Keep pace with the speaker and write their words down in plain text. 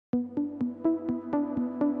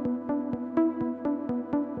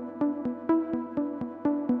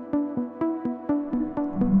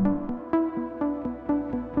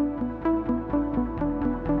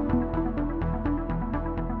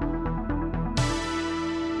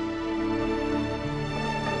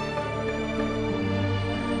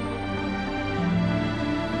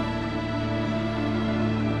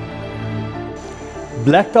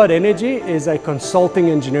Black Dot Energy is a consulting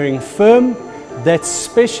engineering firm that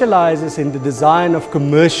specializes in the design of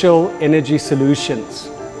commercial energy solutions.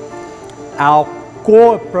 Our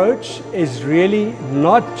core approach is really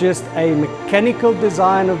not just a mechanical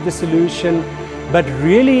design of the solution, but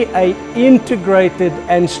really an integrated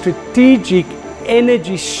and strategic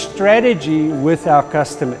energy strategy with our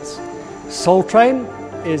customers. SOLTRAIN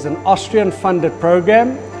is an Austrian-funded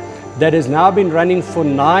program that has now been running for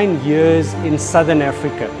 9 years in Southern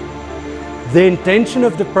Africa. The intention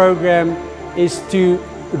of the program is to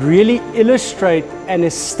really illustrate and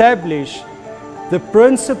establish the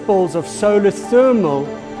principles of solar thermal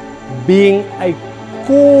being a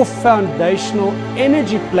core foundational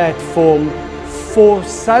energy platform for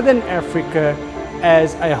Southern Africa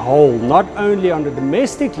as a whole, not only on the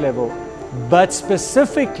domestic level, but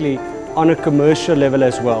specifically on a commercial level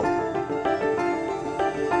as well.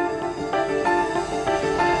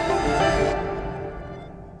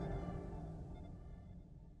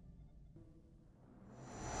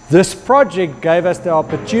 This project gave us the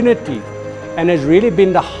opportunity and has really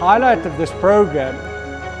been the highlight of this program,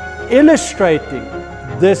 illustrating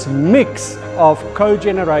this mix of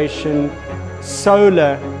cogeneration,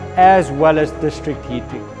 solar, as well as district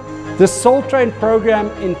heating. The SOLTRAIN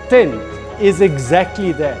program intent is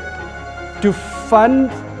exactly that, to fund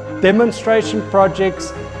demonstration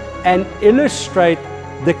projects and illustrate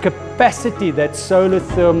the capacity that solar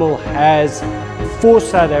thermal has for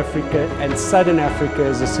South Africa and Southern Africa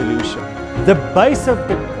as a solution. The base of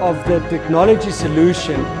the technology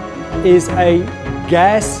solution is a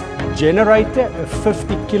gas generator, a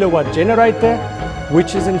 50 kilowatt generator,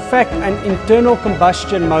 which is in fact an internal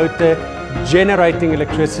combustion motor generating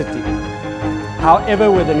electricity.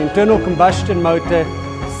 However, with an internal combustion motor,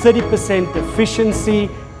 30% efficiency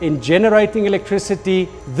in generating electricity,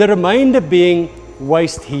 the remainder being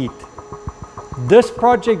waste heat. This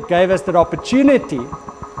project gave us the opportunity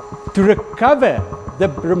to recover the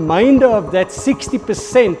remainder of that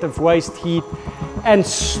 60% of waste heat and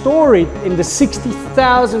store it in the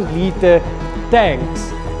 60,000 litre tanks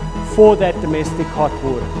for that domestic hot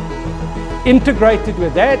water. Integrated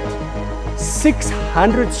with that,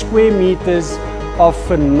 600 square meters of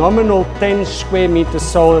phenomenal 10 square meter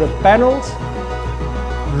solar panels.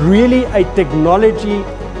 Really a technology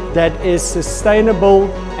that is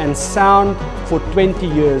sustainable and sound for 20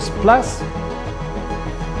 years plus.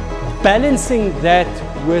 Balancing that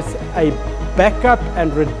with a backup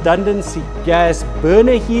and redundancy gas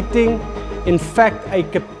burner heating, in fact a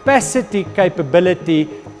capacity capability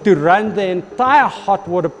to run the entire hot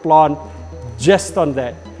water plant just on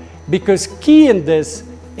that. Because key in this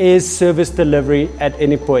is service delivery at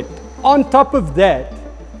any point. On top of that,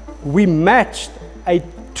 we matched a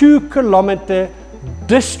 2-kilometer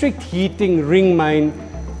district heating ring main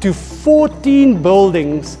to 14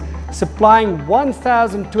 buildings, supplying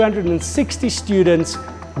 1,260 students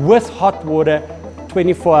with hot water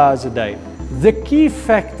 24 hours a day. The key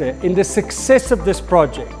factor in the success of this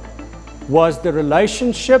project was the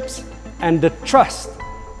relationships and the trust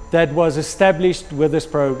that was established with this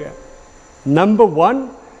program. Number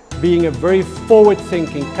one, being a very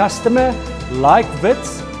forward-thinking customer like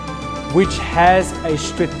Wits, which has a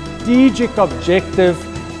strategic objective,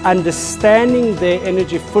 understanding their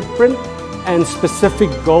energy footprint and specific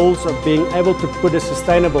goals of being able to put a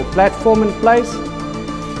sustainable platform in place.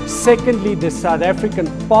 Secondly, the South African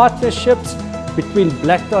partnerships between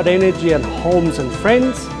Black Dot Energy and Holmes and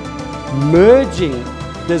Friends, merging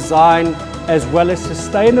design as well as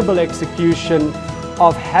sustainable execution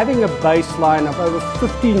of having a baseline of over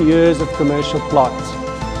 15 years of commercial plants.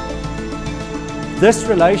 This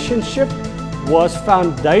relationship was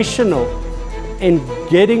foundational in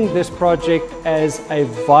getting this project as a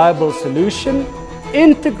viable solution,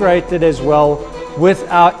 integrated as well with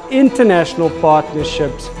our international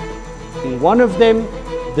partnerships. One of them,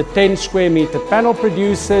 the 10 square meter panel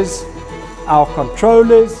producers, our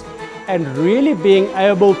controllers, and really being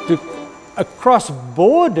able to, across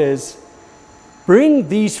borders, bring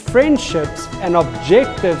these friendships and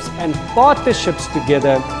objectives and partnerships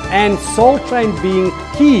together, and SOLTRAIN being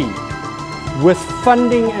key with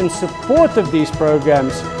funding and support of these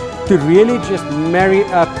programs to really just marry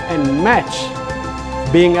up and match,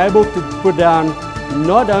 being able to put down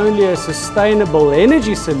not only a sustainable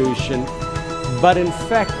energy solution, but in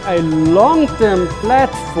fact a long-term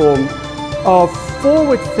platform of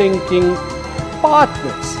forward-thinking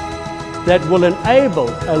partners that will enable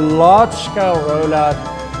a large-scale rollout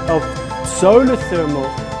of solar thermal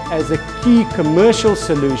as a key commercial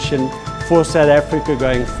solution for South Africa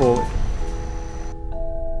going forward.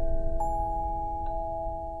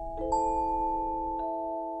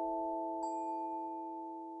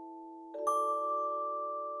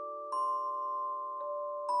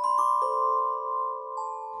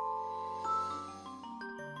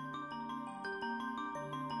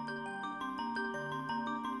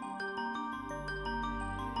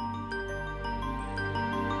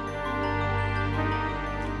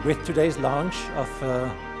 With today's launch of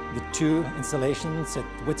the two installations at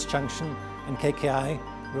Wits Junction and KKI,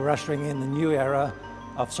 we're ushering in a new era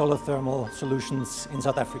of solar thermal solutions in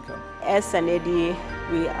South Africa. As SANEDI,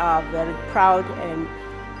 we are very proud, and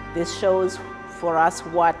this shows for us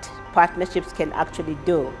what partnerships can actually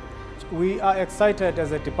do. We are excited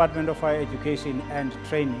as a Department of Higher Education and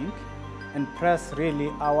Training and press really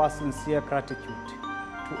our sincere gratitude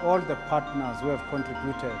to all the partners who have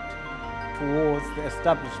contributed towards the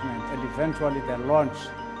establishment and eventually the launch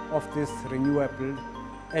of this renewable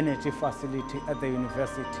energy facility at the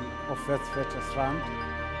University of Witwatersrand.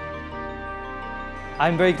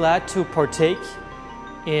 I'm very glad to partake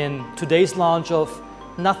in today's launch of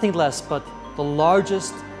nothing less but the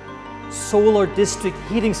largest solar district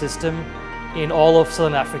heating system in all of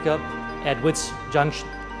Southern Africa at Wits Junction.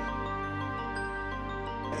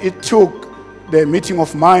 It took the meeting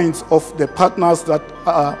of minds of the partners that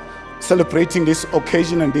are celebrating this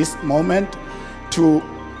occasion and this moment to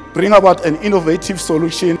bring about an innovative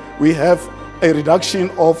solution. We have a reduction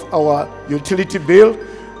of our utility bill,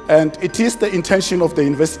 and it is the intention of the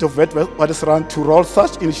University of Witwatersrand to roll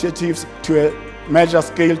such initiatives to a major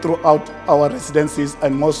scale throughout our residencies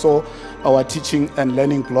and more so our teaching and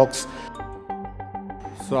learning blocks.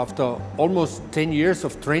 So after almost 10 years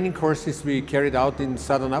of training courses we carried out in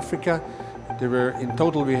Southern Africa, in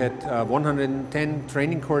total we had 110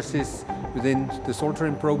 training courses within the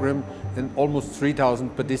SOLTRAIN program and almost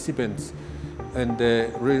 3,000 participants. And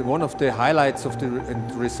one of the highlights of the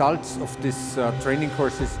results of these training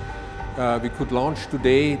courses, we could launch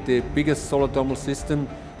today the biggest solar thermal system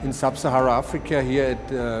in Sub-Saharan Africa here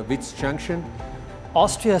at Wits Junction.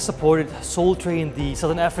 Austria has supported SOLTRAIN, the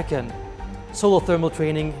Southern African Solar Thermal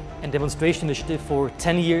Training and Demonstration Initiative, for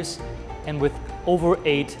 10 years and with over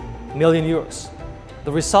 8 million euros.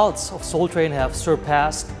 The results of SOLTRAIN have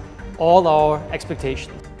surpassed all our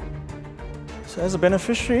expectations. So as a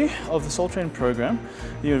beneficiary of the SOLTRAIN program,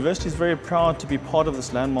 the university is very proud to be part of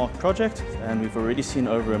this landmark project, and we've already seen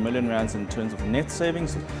over R1 million in terms of net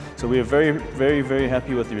savings. So we are very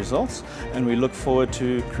happy with the results, and we look forward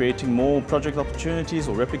to creating more project opportunities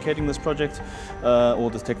or replicating this project or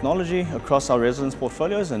this technology across our residence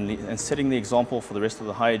portfolios and setting the example for the rest of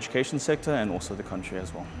the higher education sector and also the country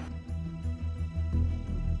as well.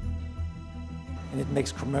 And it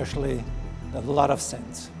makes commercially a lot of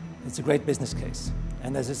sense. It's a great business case,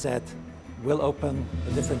 and as I said, will open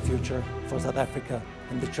a different future for South Africa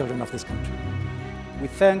and the children of this country. We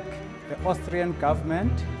thank the Austrian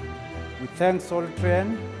government, we thank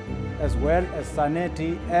SOLTRAIN, as well as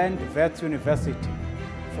SANEDI and Wits University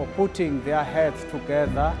for putting their heads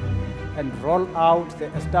together and roll out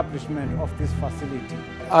the establishment of this facility.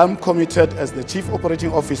 I'm committed as the Chief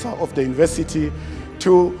Operating Officer of the university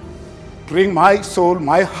to bring my soul,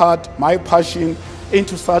 my heart, my passion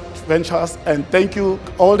into such ventures, and thank you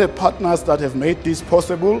all the partners that have made this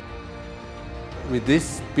possible. With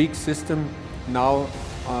this big system now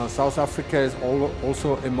South Africa is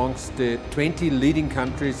also amongst the 20 leading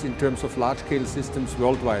countries in terms of large-scale systems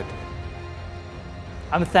worldwide.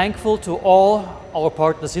 I'm thankful to all our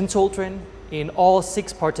partners in SOLTRAIN in all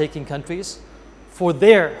 6 partaking countries for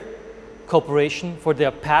their cooperation, for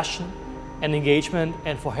their passion and engagement,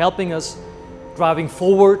 and for helping us driving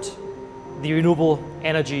forward the renewable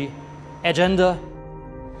energy agenda.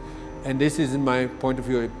 And this is, in my point of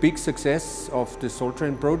view, a big success of the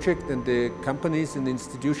SOLTRAIN project and the companies and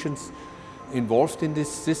institutions involved in this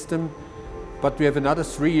system. But we have another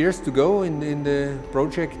 3 years to go in the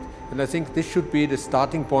project, and I think this should be the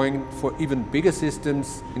starting point for even bigger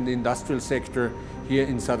systems in the industrial sector here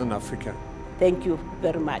in Southern Africa. Thank you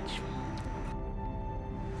very much.